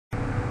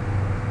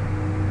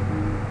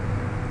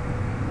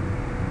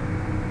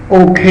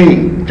ok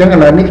chẳng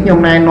là nick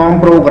nhóm này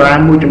non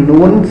program một chấm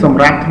luôn sầm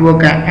rạp thua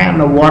cả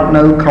Advanced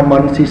នៅ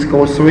Common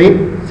Cisco Suite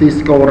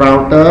Cisco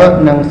Router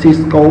និង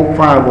Cisco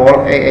Firewall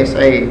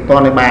ASA ត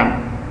នេះបាន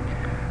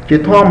ជា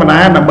ធម្មតា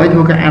ដើម្បីធ្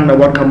វើការ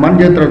Advanced Common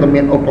យើងត្រូវតែ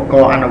មានឧបក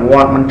រណ៍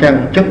Advanced មិនចឹង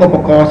ឧប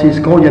ករណ៍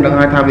Cisco យើងនឹង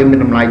ហៅថាវាមាន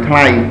តម្លៃថ្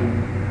លៃ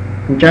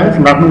អញ្ចឹងស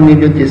ម្រាប់នឹង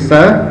យើងជា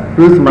Sir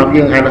ឬសម្រាប់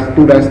យើងហៅថា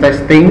Student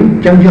Testing អ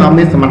ញ្ចឹងយើងអត់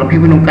មានសមត្ថភាព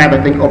ក្នុងការ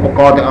ទិញឧបក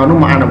រណ៍ទាំងអស់នោះ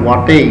មក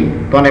Advanced ទេត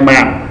នេះ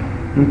បាន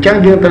អញ្ចឹង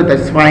យើងត្រូវតែ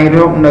ស្វែងរ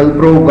កនៅ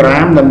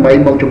program ដើម្បី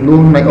មកជំនួស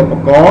នៃឧប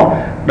ករណ៍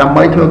ដើម្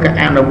បីធ្វើការ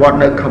អនុវត្ត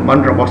នៅ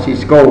command របស់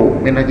Cisco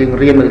មានថាយើង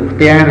រៀននៅផ្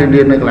ទះឬ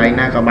រៀននៅកន្លែង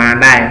ណាក៏បាន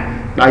ដែរ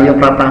ដោយយើង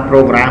ប្រើប្រាស់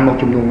program មក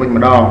ជំនួសវិញ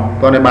ម្ដង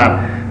តោះនេះបាទ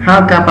ហើ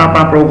យការប្រើប្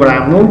រាស់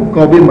program នោះ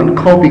ក៏វាមិន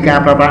ខុសពីការ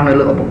ប្រើប្រាស់នៅ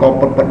លើឧបករណ៍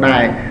ពិតៗដែ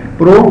រ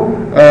ព្រោះ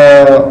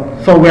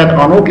software ទាំង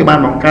អស់នោះគេបាន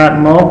បង្កើត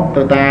មក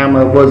ទៅតាម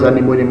version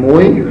នីមួ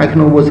យៗហើយក្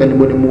នុង version នី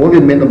មួយៗវា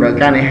មានតម្រូវ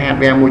ការនៃ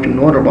hardware មួយចំ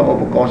នួនរបស់ឧ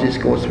បករណ៍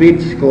Cisco Suite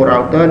Cisco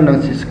Router និង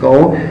Cisco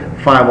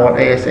Firewall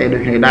ASA ដូ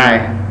ចគ្នាដែរ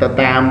ទៅ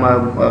តាម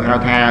ហៅ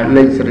ថា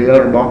លេខ serial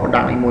របស់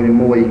product នី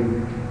មួយៗ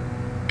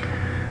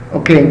អូ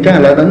ខេអញ្ចឹងឥ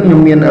ឡូវខ្ញុំ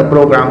មាន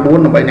program 4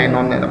ដើម្បីណែ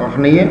នាំអ្នកទាំងអស់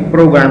គ្នា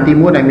program ទី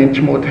1ដែលមាន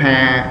ឈ្មោះថា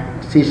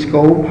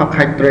Cisco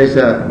Packet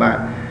Tracer បាទ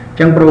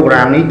ចឹង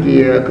program នេះជា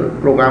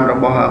program រ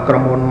បស់ក្រុ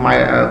មហ៊ុ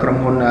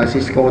ន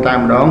Cisco តែ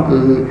ម្ដងគឺ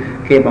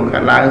គេបង្កើ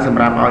តឡើងសម្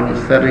រាប់ឲ្យនិ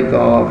ស្សិតឬ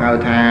ក៏ហៅ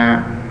ថា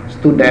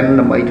student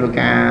ដើម្បីធ្វើ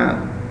ការ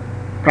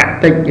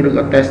practice ឬ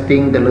ក៏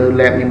testing ទៅលើ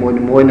lab នី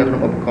មួយៗនៅក្នុ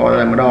ងឧបករណ៍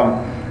តែម្ដង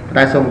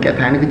តែសូមបញ្ជាក់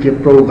ថានេះគឺជា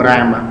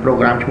program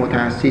ឈ្មោះ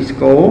ថា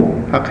Cisco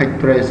Packet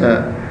Tracer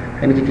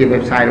ហើយនេះគឺជា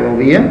website របស់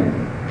វា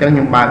ចឹងខ្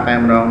ញុំបើកតែ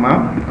ម្ដងមក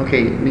អូខេ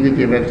នេះគឺ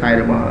ជា website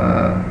របស់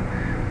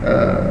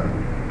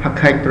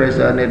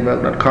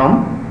packettracer.network.com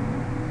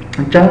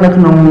អញ្ចឹងនៅ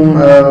ក្នុង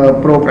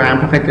program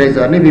Packet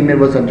Tracer នេះវាមាន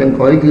version ចុង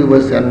ក្រោយគឺ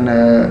version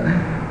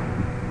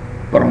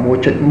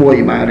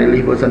 6.1 បាទ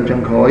release version ចុ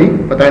ងក្រោយ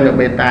ប៉ុន្តែនៅ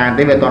beta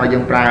ទេវាអត់ដល់យើ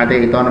ងប្រើទេ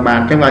អត់បាន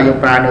អញ្ចឹងបើយើង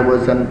ប្រើនៅ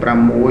version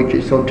 6.0.1 អ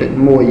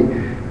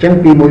ញ្ចឹង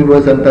ពីមួយ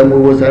version ទៅមួយ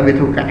version វា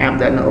ធ្វើការ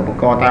update នៅឧប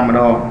ករណ៍តាមម្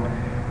ដង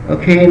អូ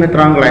ខេនៅត្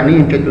រង់កន្លែងនេះ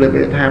ខ្ញុំចុចលើ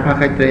ពាក្យថា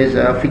Packet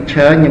Tracer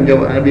feature ខ្ញុំយក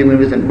វាមាន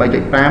version 3.5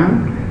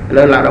 ឥ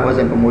ឡូវឡើងដល់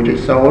version 6.0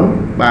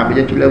 បាទបើ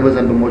យើងចុចលើ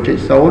version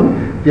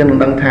 6.0 យើងនឹង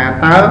ដឹងថា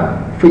តើ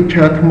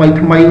feature ថ្មី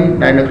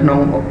ដែលនៅក្នុង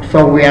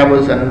software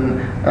version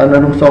នៅ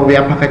ក្នុង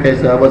software Packet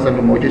Tracer version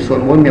 6.01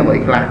 មានអ្វី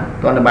ខ្លះ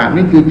តោះបាទ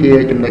នេះគឺជា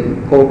ចំណុច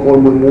គោល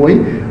មួយ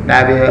ដែ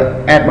លវា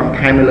add បន្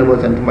ថែមនៅលើ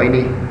version ថ្មី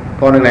នេះ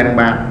ក៏នៅឡើង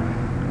បាទ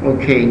អូ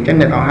ខេអញ្ចឹង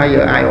អ្នកអស់ហើយ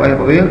iOS រ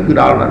បស់វាគឺ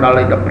ដល់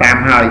លេខ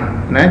15ហើយ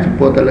ណាចំ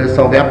ពោះទៅលើ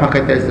software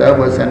Packet Tracer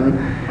version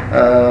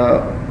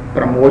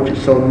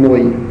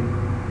 6.01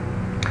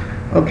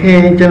 អូខេ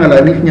អញ្ចឹងឥឡូ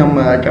វនេះខ្ញុំ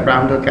ចាប់ផ្ដើ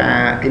មធ្វើការ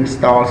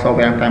install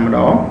software តែម្ដ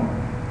ង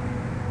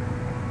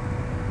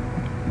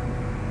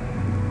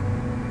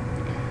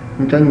អ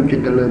ញ្ចឹងខ្ញុំចុច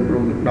ទៅលើ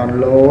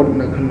download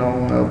នៅក្នុង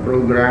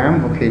program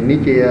អូខេនេះ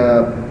ជា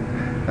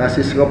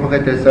Cisco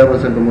Packet Tracer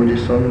version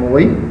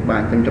 6.01 បា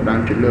ទខ្ញុំចាប់ផ្ដើម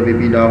ចុចលើវា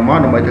2ដងមក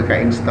ដើម្បីធ្វើការ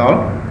install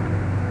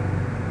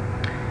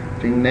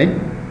ចុច next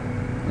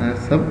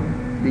sub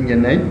វិញ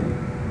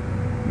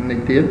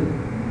next ទៀត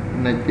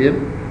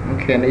អូ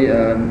ខេនេះ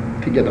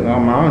គឺយកទាំងអ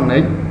ស់មក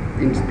next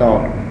install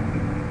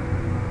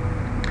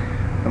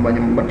ដើម្បីខ្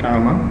ញុំបិទចោល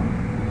មក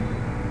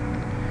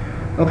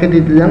អូខេទី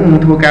ទៀតខ្ញុំ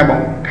ធ្វើការប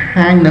ង្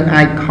ហាញនៅ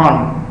icon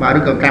បាទឬ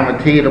ក៏កម្មវិ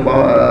ធីរប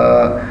ស់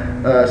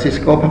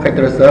Cisco Packet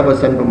Tracer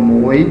version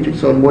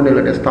 6.01 នៅ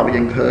លើ desktop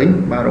យើងឃើញ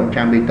បាទរង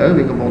ចាំតិចទៅ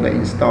វាកំពុងតែ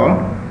install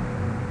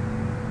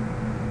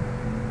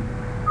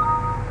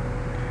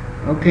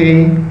អូខេ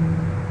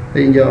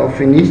ហើយយក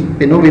finish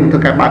ពេលនោះវាធ្វើ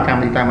ការបើកកម្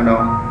មវិធីតែម្ដ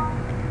ង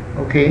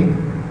អូខេ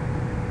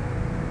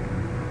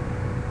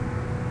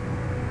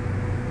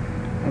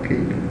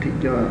តិច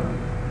យក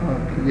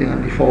យើង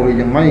default វា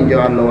យ៉ាងម៉េចយើងយ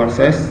ក low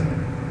access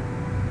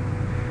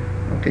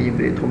អូខេយើង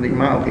ធំតិច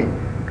មកអូខេ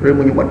ឬម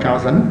កខ្ញុំបត់ចោល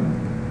សិន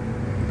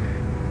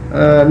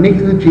នេះ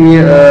គឺជា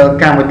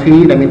កម្មវិធី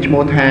ដែលមានឈ្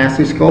មោះថា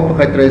Cisco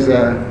Packet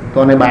Tracer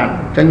តោះនេះបាទអ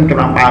ញ្ចឹងខ្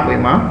ញុំបើកវា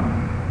មក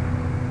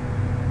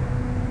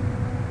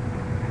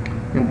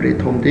ខ្ញុំព្រី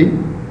ធំតិច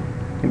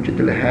ខ្ញុំចុច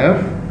ទៅលើ help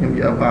ខ្ញុំ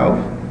យក about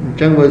អញ្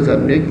ចឹង version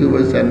នេះគឺ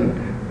version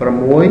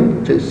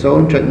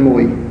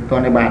 6.0.1 តោះ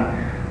នេះបាទ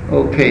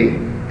អូខេ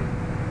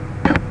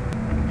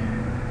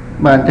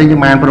បាទអញ្ចឹងយើង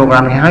បាន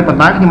program នេះហើយប៉ុន្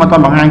តែខ្ញុំអត់ទា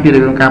ន់បង្ហាញពីរឿ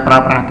ងការប្រើ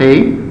ប្រាស់ទេ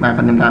បាទ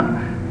ខ្ញុំថា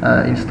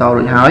install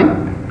រួចហើយ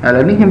ឥ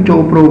ឡូវនេះខ្ញុំចូល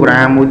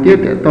program មួយទៀត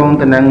ទាក់ទង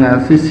ទៅនឹង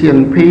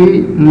CCNP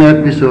Net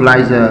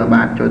Visualizer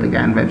បាទចូលទៅ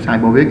កាន់ website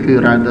របស់វាគឺ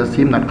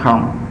routersim.com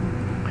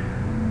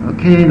អូ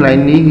ខេកន្លែង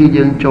នេះគឺ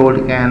យើងចូល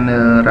ទៅកាន់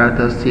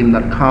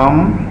routersim.com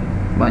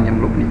បាទខ្ញុំ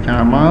លុបនេះចោ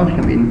លមកខ្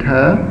ញុំ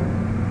enter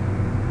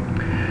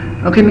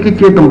អូខេនេះគឺ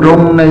ជាទម្រ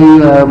ង់នៃ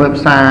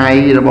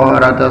website របស់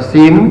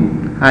routersim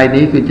ហើយ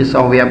នេះគឺជា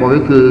software របស់វា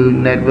គឺ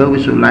network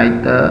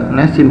visualizer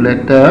ណា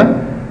simulator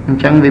អ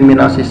ញ្ចឹងវាមាន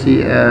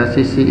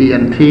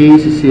CCENT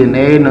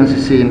CCNA និង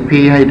CCNP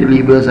ហើយ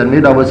release version វា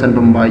ដល់ version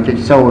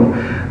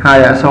 8.0 ហើយ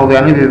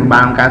software នេះវាពិ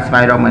បាកក្នុងការស្វែ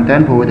ងរកមែនទែន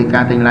ព្រោះតែ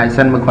ការទិញ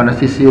license មកគ្រាន់តែ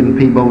CCNP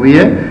របស់វា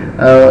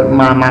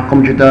mà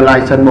computer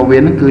license một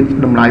viên nó cứ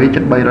đầm lại với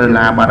chất bay rồi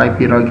là bà đây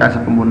phi rồi cả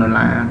sập một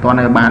là toàn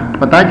này bạn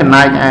và tới trên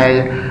này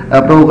ai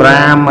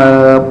program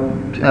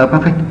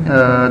perfect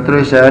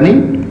tracer ní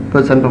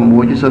person from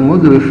mũi cho mũi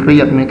cứ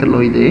free mình cái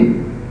lối thế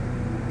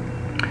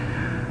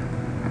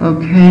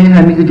ok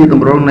hai ní cái chuyện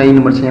tầm rong này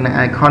mình sẽ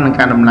này icon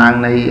cái đầm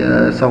làng này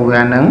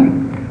software nắng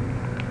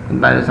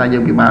tại sao giờ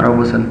bị bà rồi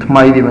version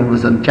thay vì mình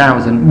version trao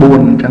version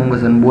buồn chẳng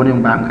version buồn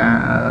nhưng bạn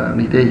cả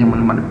đi tê cho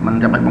mình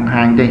ra bạch bằng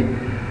hàng đi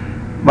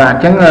và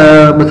chẳng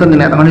version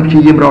này tao nói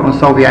chi game rồi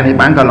software thì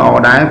bán cả lò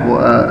đá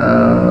của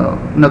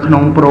nó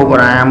không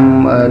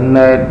program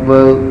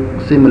network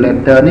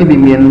simulator này bị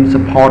miền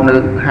support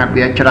được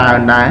hardware trao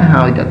đá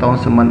hơi để tao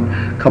sẽ mình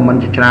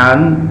comment trao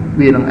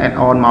vì năng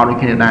add-on màu được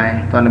như này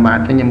toàn là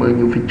bạn cho những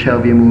nhiều feature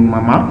vì mà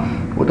mất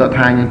của tao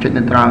thay những chuyện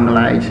tròn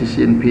lại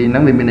CCNP nó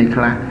bị miền này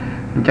là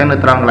chẳng là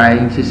tròn lại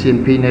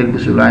CCNP này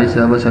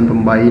visualizer version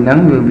from 7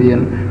 nắng về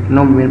viên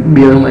nó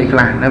biên mấy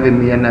là nó về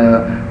miền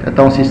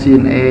tông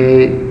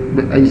CCNA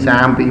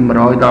exam bị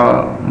rồi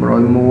đó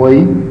rồi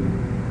muối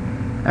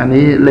anh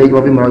ấy lấy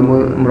qua với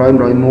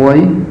rồi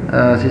muối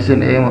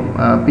CCNA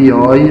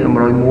POI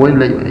rồi muối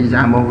lấy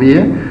exam bao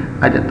vía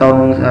aiจะต้อง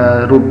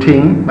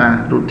routing បាទ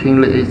routing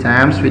លេខ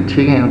exam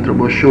switching and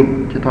troubleshoot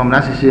ជាធម្មតា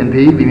CCNP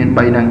វាមាន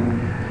3ហ្នឹង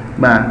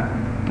បាទ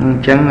អ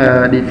ញ្ចឹង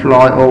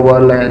deploy over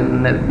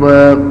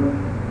network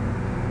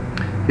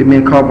វាមា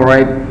ន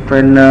corporate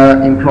trainer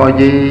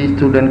employee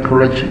student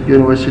college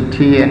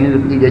university អានេះ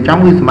និយាយចំ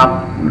វាសម្រាប់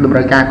តម្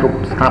រូវការគ្រប់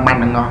ស្ថាប័ន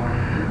ទាំងអស់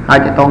ហើយ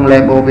តតង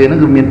lab របស់វាហ្នឹង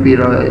គឺមាន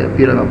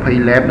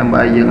220 lab ដើម្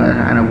បីយើង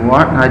អនុវ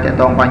ត្តហើយត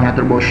តងបញ្ហា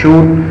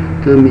troubleshoot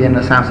គឺមាន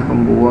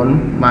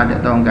39បាទត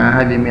តងការ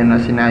ហើយវាមាន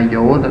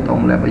scenario តតង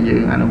lab ឲ្យយើ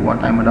ងអនុវត្ត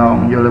តែម្ដង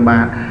យល់ទេបា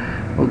ទ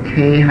អូ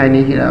ខេហើយ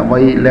នេះអ្វី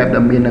lab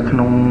ដែលមាននៅក្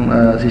នុង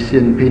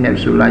CCNP Net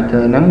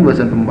Visualizer ហ្នឹង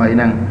version 8ហ្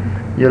នឹង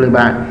យល់ទេ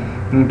បាទ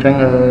អញ្ចឹង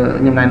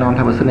ខ្ញុំណែនាំ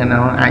ថាបើសិនអ្នកណា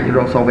អាចរ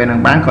ក software ហ្នឹង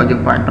បានក៏យើ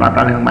ងអាចប្រើប្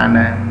រាស់នឹងបាន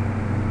ដែរ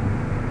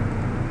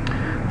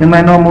ខ្ញុំណែ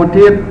នាំមួយ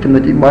ទៀតចំណុ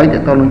ចទី3ត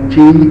ទៅនឹង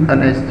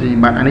GNS3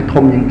 បាទអានេះ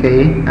ធំជាងគេ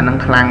អាហ្នឹង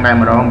ខ្លាំងតែ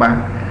ម្ដងបាទ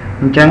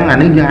អញ្ចឹងអា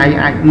នេះយើង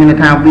អាចមាន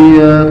ថាវា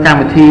កម្ម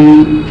វិធី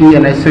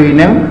GNS3 ហ្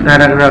នឹងគេ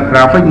ហៅ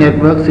Graphic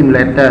Network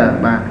Simulator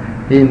បាទ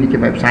នេះជា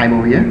website រប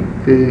ស់វា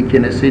គឺ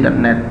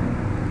GNS3.net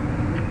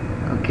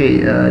អូខេ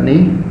នេះ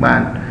បា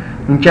ទ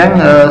អញ្ចឹង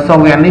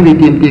software នេះវា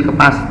ទាមទារ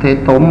capacity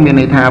ធំមាន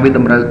ន័យថាវាត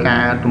ម្រូវកា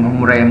រទំហំ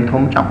RAM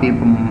ធំចាប់ពី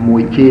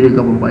 6G ឬ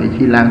ក៏ 8G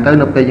ឡើងទៅ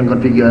នៅពេលយើង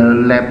configure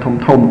lab ធំ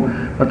ប៉ុ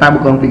ន្តែបើ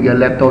configure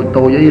lab តូ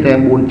ចអី RAM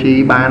 4G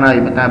បានហើយ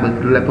ប៉ុន្តែបើ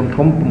lab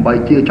ធំ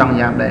 8G ចង់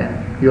យ៉ាងដែរ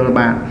យល់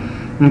បាទ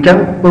អញ្ចឹង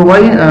ព្រោះ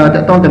អី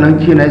តើតទៅនឹង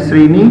GNS3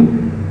 នេះ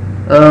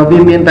វា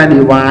មានតែ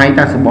device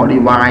តែសម្បក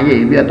device ឯ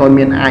ងវាអត់ទាន់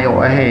មាន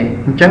iOS ទេ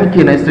អញ្ចឹង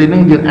GNS3 ហ្នឹ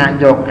ងយើងអាច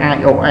យក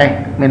iOS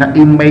មានថា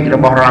image រ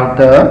បស់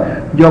router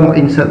យកមក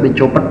insert បញ្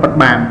ចូលពិត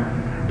បាន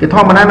ជាធ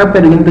ម្មតានៅពេ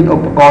លយើងទិញឧ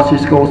បករណ៍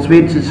Cisco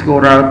switch Cisco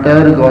router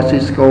ឬក៏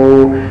Cisco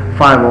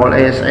firewall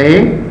ASA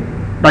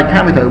ដាច់ខា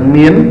តវាត្រូវ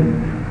មាន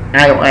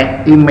iOS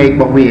image រ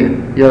បស់វា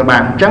យល់បា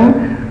ទអញ្ចឹង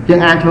យើង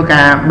អាចធ្វើ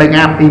ការ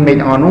backup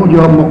image អស់នោះយ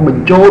កមកប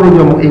ញ្ចូលឬ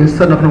យកមក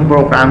insert នៅក្នុង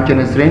program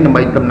GNS3 ដើម្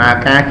បីដំណើរ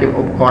ការជា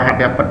ឧបករណ៍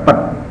hardware ពិត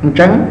អញ្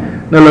ចឹង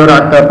នៅលើ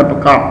router ពិតប្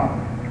រាកដ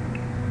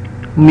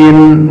មាន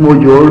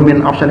module មាន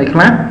option អីខ្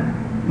លះ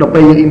ដល់ពេ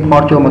លយើង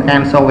import ចូលមកកា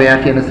ន់ software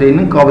GNS3 ហ្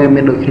នឹងក៏វា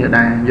មានដូចគ្នា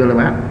ដែរយល់ទេ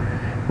បាទ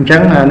អញ្ចឹ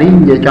ងនេះ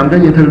និយាយចំទៅ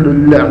យើងធ្វើ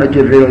លើកដូច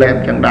ជា real lab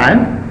អញ្ចឹងដែរ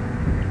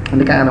ใ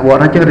นการอนุวัต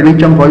ให้เจ้า release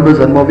ចុងក្រោយ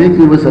version របស់វា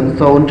គឺ version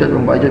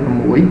 0.8.6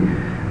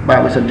 បាទ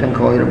version ចុង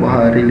ក្រោយរបស់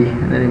release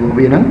របស់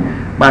វាហ្នឹង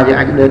បាទយើង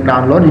អាចលើក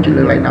download យើងចុច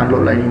លើក like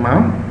download ឡើងនេះមក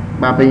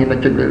បាទពេលយើង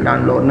ចុចលើក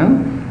download ហ្នឹង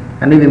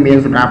អានេះវាមាន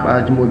សម្រាប់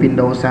ជាមួយ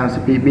Windows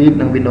 32 bit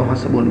និង Windows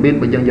 64 bit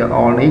បើយើងយក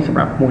all នេះសម្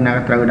រាប់មួយណា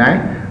ក៏ត្រូវដែរ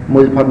មួ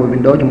យ support មួយ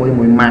Windows ជាមួយ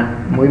Mac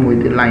មួយ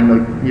ទៀត line ដូ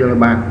ចយល់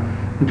បាទ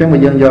អញ្ចឹងបើ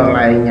យើងយក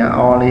line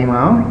all នេះម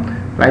ក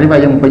lại như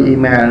vậy dùng page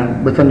email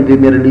bởi vì vì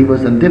mình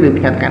version tiếp về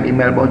các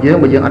email bao nhiêu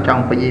bây giờ ở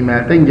trong page email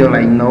tới giờ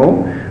lại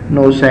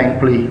no send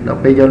please đầu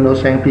bây giờ no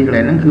send please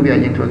lại nó cứ bây giờ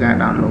những người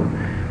download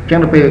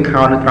chẳng được bây giờ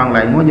account nó tròn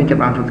lại mỗi những chấp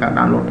nhận người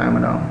download tại mà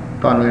đó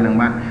toàn người đừng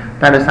bạn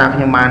tại sao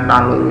khi mà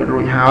download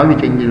rồi hỏi vì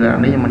chuyện gì là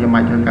nếu mà dùng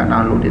máy cho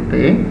download thực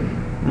tế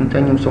cho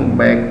nhung sùng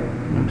bẹt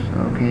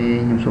ok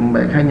nhung sùng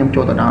bẹt hay nhung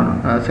cho tao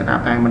download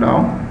setup tại mà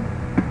đó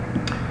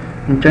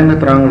chân nó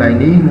tròn lại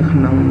ní nó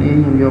không ní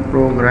vô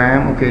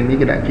program ok ní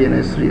cái đại diện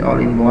là all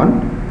in one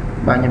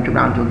bao nhiêu chục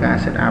đoạn cho cả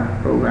setup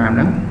program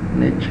đó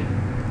next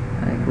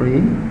agree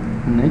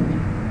next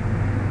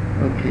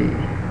ok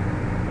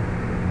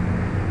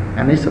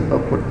anh ấy sub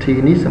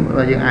putty ní sub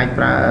là những ai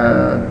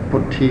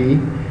putty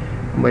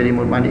bây giờ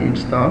một bạn đi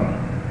install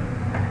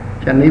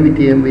cho nên vì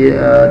tìm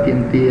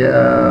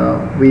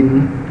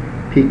win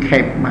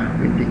pcap mà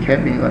win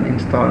pcap mình còn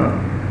install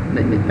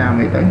để ra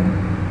mấy tới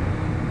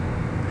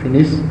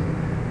finish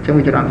trong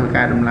khi cho đoạn thời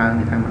gian đâm lao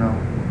thì tham đâu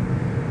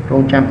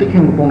còn chạm tích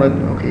hơn một con đấy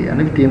ok anh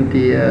ấy tìm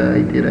thì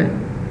đấy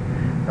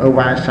ở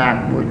vài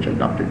sạc một trận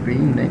đọc được ví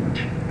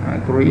next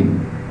agree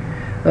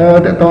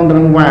để tôn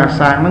trong vài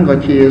sạc nó gọi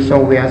chia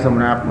software sầm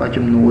rạp ở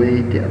trong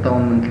núi để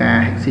tôn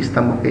cả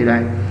system ok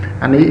đây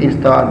anh ấy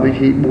install với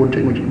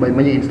 4.1.7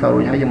 mấy install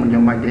rồi hãy cho mình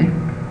dùng bài đấy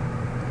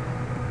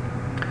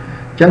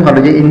ចឹងគាត់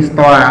និយាយ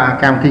install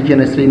កម្មវិធី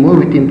Genesis មួយ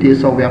វាទាមទារ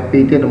software 2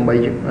ទៀតដើម្បី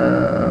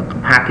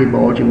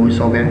compatible ជាមួយ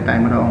software តែ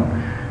ម្ដង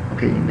អូ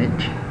ខេ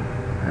next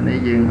អានេះ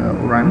យើង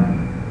run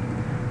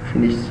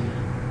finish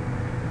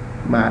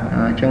បាទអ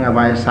ញ្ចឹងអ្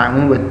វីសាំងហ្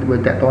នឹងវា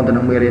តកតងទៅ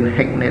នឹងមេរៀន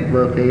hack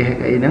network គេ hack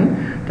អីហ្នឹង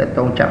តកត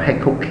ងចាប់ hack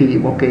cookie រ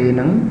បស់គេហ្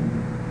នឹង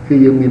គឺ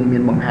យើងមា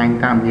នបង្ហាញ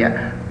តាមរយៈ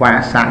វ៉ា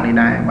សាំងនេះ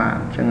ដែរបាទអ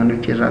ញ្ចឹងនេះ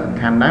ជាសំ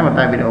ខាន់ដែរ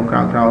តែវីដេអូក្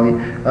រោយ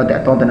តក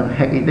តងទៅនឹង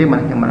hack អីទេ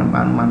ខ្ញុំ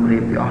បានរៀ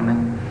បពីអស់ហ្នឹង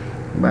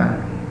បាទ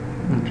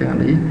អញ្ចឹង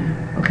នេះ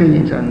អូខេយើ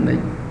ងចាំនេះ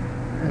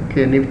អូ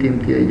ខេនេះទាម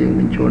ទារយើង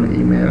បញ្ចូល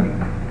email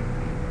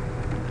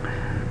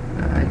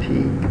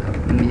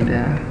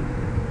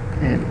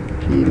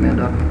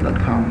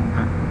it.media@gmail.com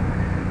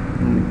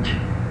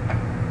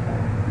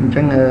អញ្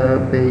ចឹង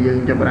ពេលយើង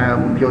ចាប់ផ្ដើម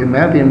យក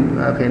email វា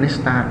អូខេនេះ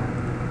start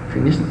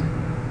finish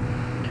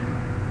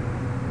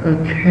អូ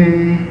ខេ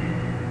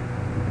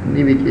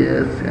នេះវាជា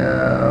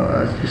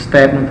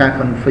step ក្នុងការ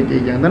config អី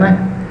ចឹងទៅណា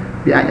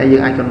វាអាចឲ្យយើ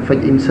ងអាច config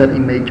insert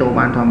image ចូល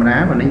បានធម្មតា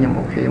បើនេះខ្ញុំ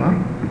អូខេមក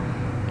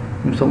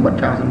ខ្ញុំសូមបិទ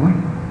ចោលសិនមក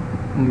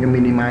ខ្ញុំ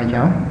minimize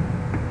ចោល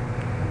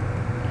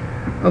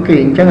អូខេ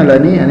អញ្ចឹងឥឡូវ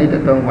នេះអានេះតើ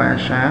តង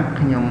WhatsApp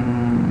ខ្ញុំ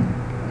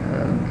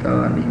ដ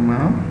ល់នេះម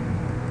ក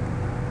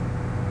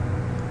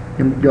ខ្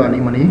ញុំយក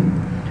នេះមកនេះ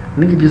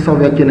គឺជា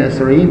software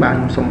Genesis បាទ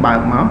ខ្ញុំសូមបើក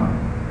មក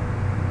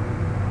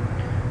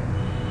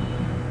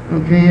អូ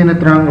ខេនៅ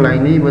ត្រង់កន្លែង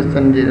នេះបើ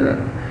សិនជា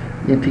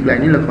យើងទីកន្លែង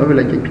នេះលោកឲ្យវា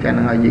លេចផ្កាហ្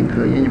នឹងឲ្យយើង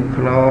ឃើញខ្ញុំ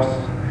close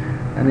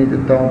អានេះទៅ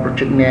តង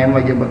project name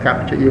ឲ្យយើងបង្កើត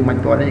project យើងមិន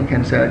ទាន់នេះ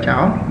cancel ចោ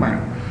លបាទ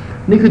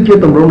នេះគឺជា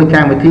ទម្រង់នៃក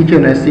ម្មវិធី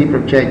Genesis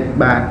project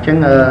បាទអញ្ចឹង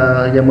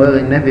យើងមើល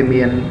នេះវា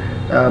មាន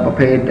ប្រ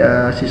ភេទ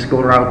Cisco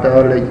router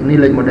នេះ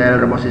លេខ model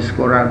របស់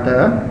Cisco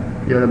router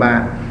យល់បា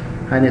ទ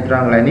ហើយនៅត្រ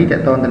ង់កន្លែងនេះត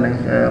កតងទៅនឹង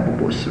ព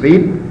ពួក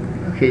suite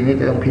អូខេនេះត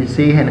កតង PC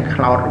ហើយនឹង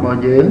cloud របស់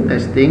យើង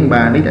testing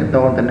បាទនេះតកត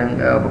ងទៅនឹង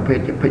ប្រភេទ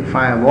ជា pitch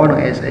firewall និង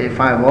SA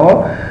firewall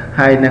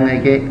ហើយនឹងអី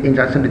គេ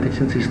intrusion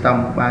detection system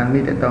បាទ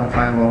នេះតកតង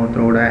firewall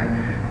control ដែរ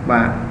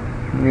បាទ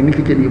នេះ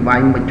គឺជា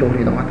device មួយចូល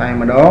នេះទាំងអស់តែ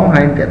ម្ដង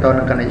ហើយតកតង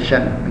នឹង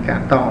connection នៃការ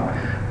ត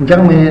អញ្ចឹង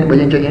បើ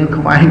យើងចុចនេះ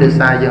ខ្វាយដោយ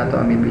សារយើងអ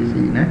ត់មាន PC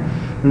ណា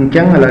អញ្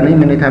ចឹងឥឡូវនេះ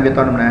មានន័យថាវាត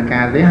ដំណើរ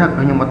ការទេហើយ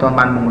ខ្ញុំអត់ទាន់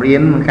បានបង្រៀ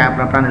ននឹងការប្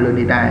រើប្រាស់នៅលើ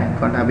នេះដែរ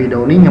គាត់ថាវីដេ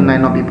អូនេះខ្ញុំណែ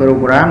នាំពី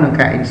program និង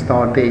ការ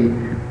install ទេ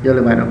យល់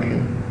ទេបាទអូខេអ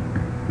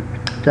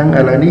ញ្ចឹងឥ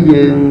ឡូវនេះ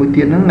យើងមួយ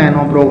ទៀតហ្នឹងណែ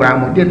នាំ program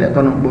មួយទៀតត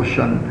ទៅនឹង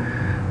Boson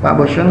បាទ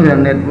Boson វា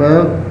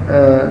network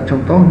ចំ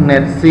ពោះ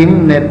net sim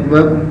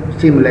network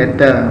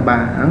simulator បា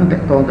ទហ្នឹងត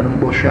ទៅនឹង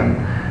Boson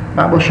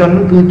បាទ Boson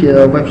គឺជា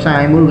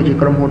website មួយគឺជា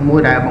ក្រុមហ៊ុនមួយ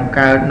ដែលបង្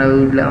កើតនៅ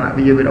លក្ខណៈ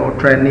video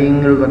training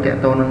ឬក៏តទៅ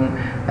នឹង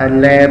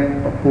lab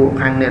ពួក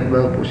ខាង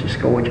network ពួក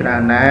Cisco ច្រើ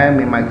នដែរ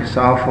មាន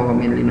Microsoft ក៏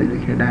មាន Linux ដូ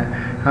ចគ្នាដែរ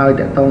ហើយ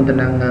តទៅ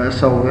នឹង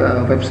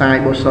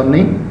website Boson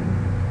នេះ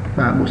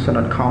បាទ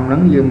boson.com ហ្នឹ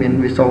ងយើងមាន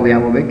software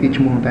របស់វាគឺ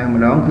ឈ្មោះតែ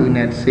ម្ដងគឺ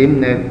net sim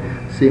net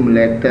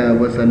simulator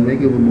version វា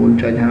គឺ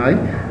 9 ចុចហើយ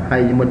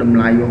ជាមួយតម្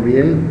លៃរបស់វា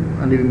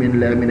នេះវាមាន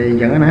lab មានអី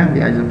ចឹងណា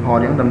វាអាច support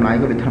ចឹងតម្លៃ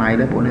ក៏វាថ្លៃ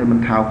ដែរពួកនេះមិន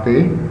ថោកទេ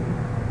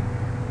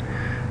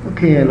អូ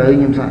ខេឥឡូវ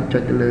ខ្ញុំសាកចុ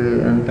ចទៅលើ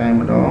តែ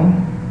ម្ដង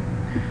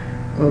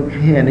អូ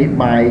ខេអានេះ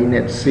by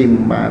net sim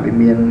បាទវា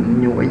មាន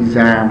new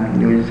exam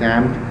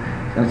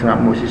សម្រា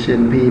ប់ motion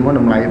P មក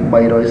តម្លៃ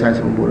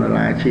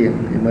$349ជាង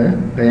មើល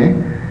ទេ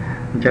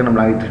អញ្ចឹងតម្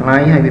លៃថ្លៃ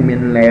ហើយវាមាន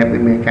lab វា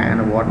មានការអ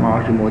នុវត្តមក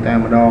ជាមួយតែ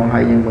ម្ដងហើ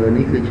យយើងមើល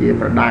នេះគឺជា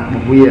product រប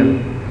ស់វា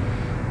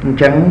អញ្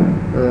ចឹង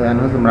អា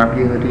នោះសម្រាប់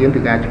យើងរៀន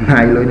ពីការចំណា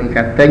យលុយនឹង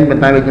ការទិញប៉ុ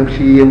ន្តែបើខ្ញុំព្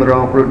យាយាមរ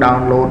កឬ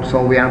download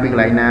software ពីកន្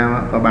លែងណា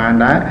ក៏បាន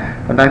ដែរ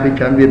ប៉ុន្តែវា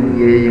ច្រើនវាមិន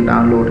ងាយយើង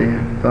download ទេ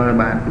តើ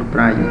បានគ្រប់ត្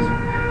រាយើង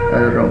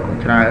រក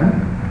ច្រើន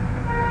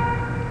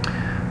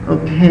អូ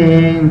ខេ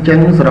អញ្ចឹង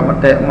សរុបម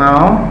តិម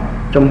ក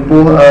ចំ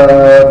ពោះ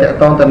តក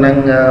តងទៅនឹង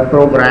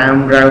program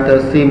router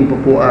sim ព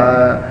ពួក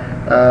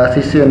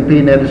CCNP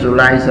net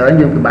visualizer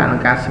យើងពិបាកក្នុ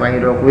ងការស្វែង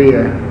រកវា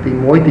ទី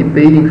1ទី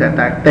2យើងត្រូវ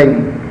តែទិញ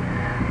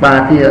បាទ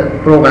ទី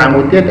program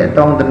មួយទៀតតក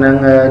តងទៅនឹង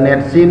net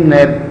sim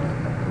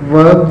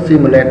network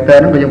simulator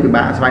ហ្នឹងក៏យើងពិ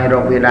បាកស្វែងរ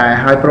កវាដែរ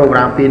ហើយ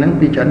program ពីរហ្នឹង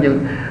ពីច្រើនយើង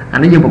អា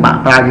នេះយើងពិបាក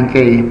ប្រើជាង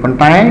គេប៉ុន្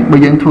តែបើ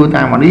យើងធ្វើ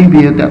តាមអានេះ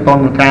វាតកតង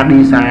នឹងការ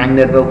design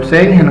network ផ្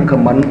សេងហើយនឹង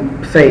comment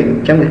ផ្សេងអ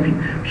ញ្ចឹងវា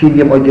ព្យា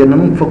យាមឲ្យយើងនឹ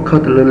ង focus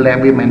ទៅលើ lab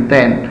វា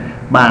maintain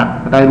បាទ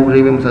តែរូបរា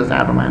ងវាមិនសូវស្អា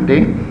តប្រហែលទេ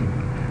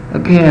អូ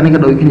ខេអានេះក៏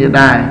ដូចគ្នា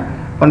ដែរ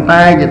ប៉ុន្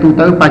តែជាទូ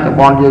ទៅបច្ចុប្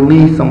បន្នយើង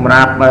នេះសម្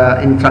រាប់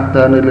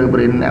instructor នៅលើ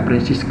brain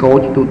Cisco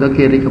ជាទូទៅ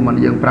គេ recommend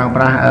យើងប្រើ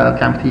ប្រាស់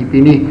កម្មវិធីពី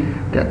រនេះត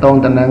កតង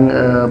ទៅនឹង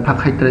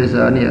package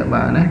tracer នេះ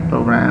បាទណា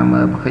program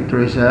package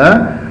tracer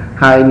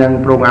ហើយនឹង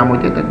program មួយ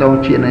ទៀតតកតង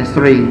ជា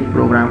Genesis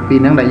program ពីរ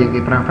ហ្នឹងដែលយើងគេ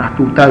ប្រើប្រាស់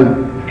ទូទៅ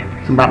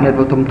សម្រាប់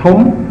network ធំ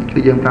គឺ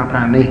យើងប្រើប្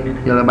រាស់នេះ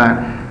យល់ទេបាទ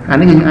អា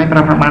នេះយើងអាចប្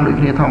រើប្រាស់បានដូច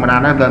គ្នាធម្មតា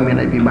ដែរតែមាន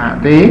អីពិបាក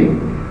ទេ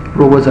ព្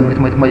រោះ version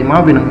ថ្មីម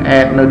កវានឹង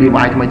add នៅ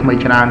device ថ្មី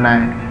ច្រើនដែ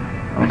រ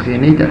អូខេ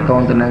នេះតកត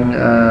ងទៅនឹង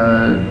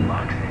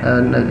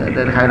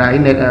ដែលហៅថា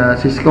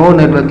Cisco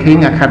Networking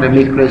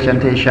Academic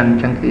Presentation អ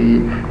ញ្ចឹងគេ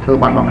ធ្វើ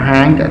បទបង្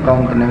ហាញតកតង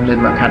ទៅនឹង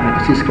Network Academic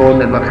Cisco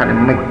Network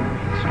Academic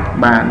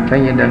បាទអញ្ចឹង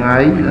យើងដឹងហើ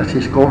យ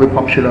Cisco វា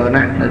popular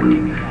ណាស់នៅ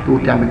ទូ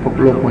ទាំងពិភព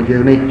លោករបស់យើ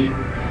ងនេះ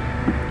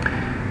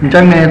អញ្ចឹ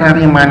ងមានថា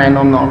ខ្ញុំបានណែ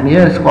នាំអ្នកគ្នា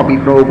ស្គាល់ពី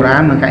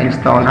program និងការ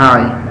install ហើ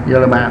យយ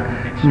ល់ទេបាទ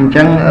អ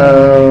chẳng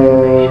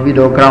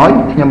video crói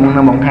nhưng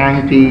mà một hai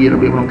thì đặc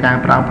biệt một cái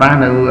pra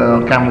nữa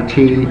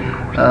Campuchia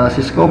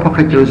Cisco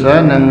Pocket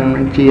User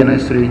nâng chia này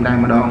stream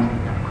đang mà đòn